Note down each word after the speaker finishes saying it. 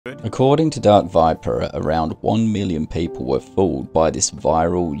According to DarkViper, around 1 million people were fooled by this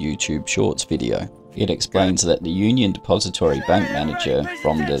viral YouTube Shorts video. It explains that the Union Depository bank manager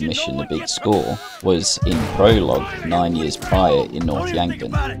from the mission The Big Score was in Prologue 9 years prior in North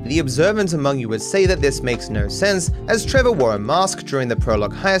Yankton. The observant among you would say that this makes no sense, as Trevor wore a mask during the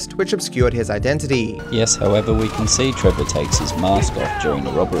Prologue heist which obscured his identity. Yes, however, we can see Trevor takes his mask off during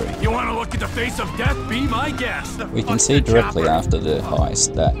the robbery. You want to look at the face of death? Be my guest. We can see directly after the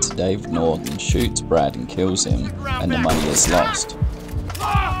heist that Dave Norton shoots Brad and kills him, and the money is lost.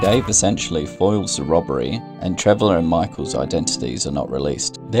 Dave essentially foils the robbery, and Trevor and Michael's identities are not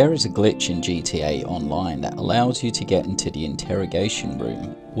released. There is a glitch in GTA Online that allows you to get into the interrogation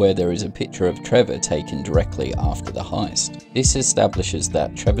room, where there is a picture of Trevor taken directly after the heist. This establishes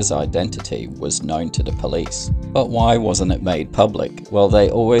that Trevor's identity was known to the police. But why wasn't it made public? Well, they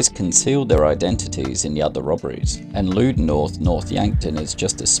always concealed their identities in the other robberies. And North Yankton is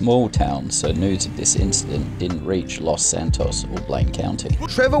just a small town, so news of this incident didn't reach Los Santos or Blaine County.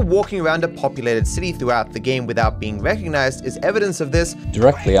 Trevor walking around a populated city throughout the game without being recognized is evidence of this.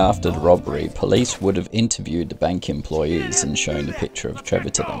 Directly after the robbery, police would have interviewed the bank employees and shown a picture of Trevor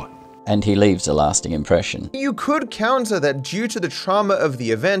to them. And he leaves a lasting impression. You could counter that due to the trauma of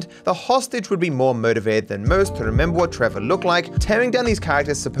the event, the hostage would be more motivated than most to remember what Trevor looked like. Tearing down these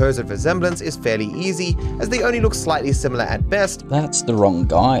characters' supposed resemblance is fairly easy, as they only look slightly similar at best. That's the wrong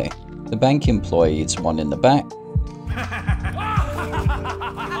guy. The bank employee is one in the back.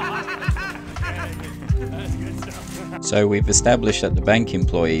 So we've established that the bank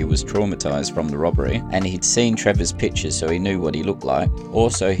employee was traumatized from the robbery, and he'd seen Trevor's picture so he knew what he looked like.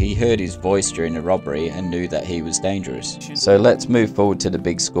 Also, he heard his voice during the robbery and knew that he was dangerous. So let's move forward to the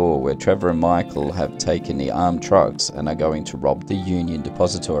Big Score, where Trevor and Michael have taken the armed trucks and are going to rob the Union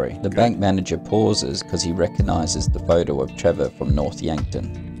Depository. The bank manager pauses because he recognizes the photo of Trevor from North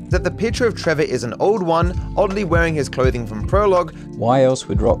Yankton. That the picture of Trevor is an old one, oddly wearing his clothing from Prologue. Why else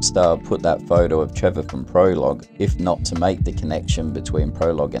would Rockstar put that photo of Trevor from Prologue, if not to make the connection between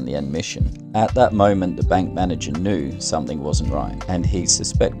Prologue and the end mission? At that moment, the bank manager knew something wasn't right, and he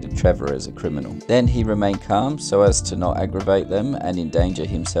suspected Trevor as a criminal. Then he remained calm so as to not aggravate them and endanger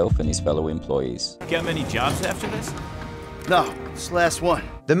himself and his fellow employees. Got many jobs after this? No, it's the last one.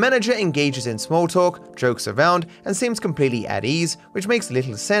 The manager engages in small talk, jokes around, and seems completely at ease, which makes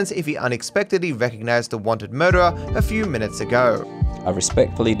little sense if he unexpectedly recognized the wanted murderer a few minutes ago. I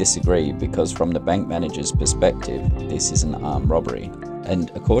respectfully disagree, because from the bank manager's perspective, this is an armed robbery.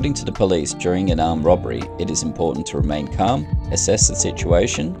 And according to the police, during an armed robbery, it is important to remain calm, assess the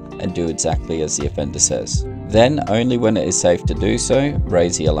situation, and do exactly as the offender says. Then, only when it is safe to do so,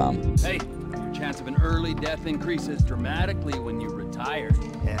 raise the alarm. Hey, your chance of an early death increases dramatically when you retire.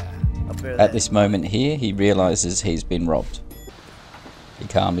 Yeah, I'll bear that. At this moment here, he realizes he's been robbed. He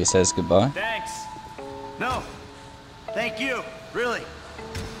calmly says goodbye. Thanks. No, thank you, really.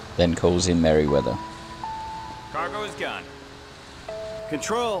 Then calls in Merryweather. Cargo is gone.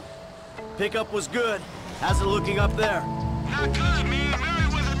 Control, pickup was good. How's it looking up there? Not good, man.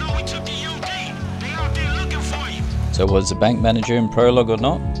 Merryweather know we took the UD. They out there looking for you. So was the bank manager in Prologue or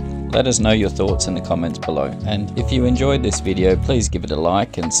not? Let us know your thoughts in the comments below. And if you enjoyed this video, please give it a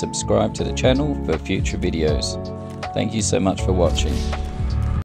like and subscribe to the channel for future videos. Thank you so much for watching.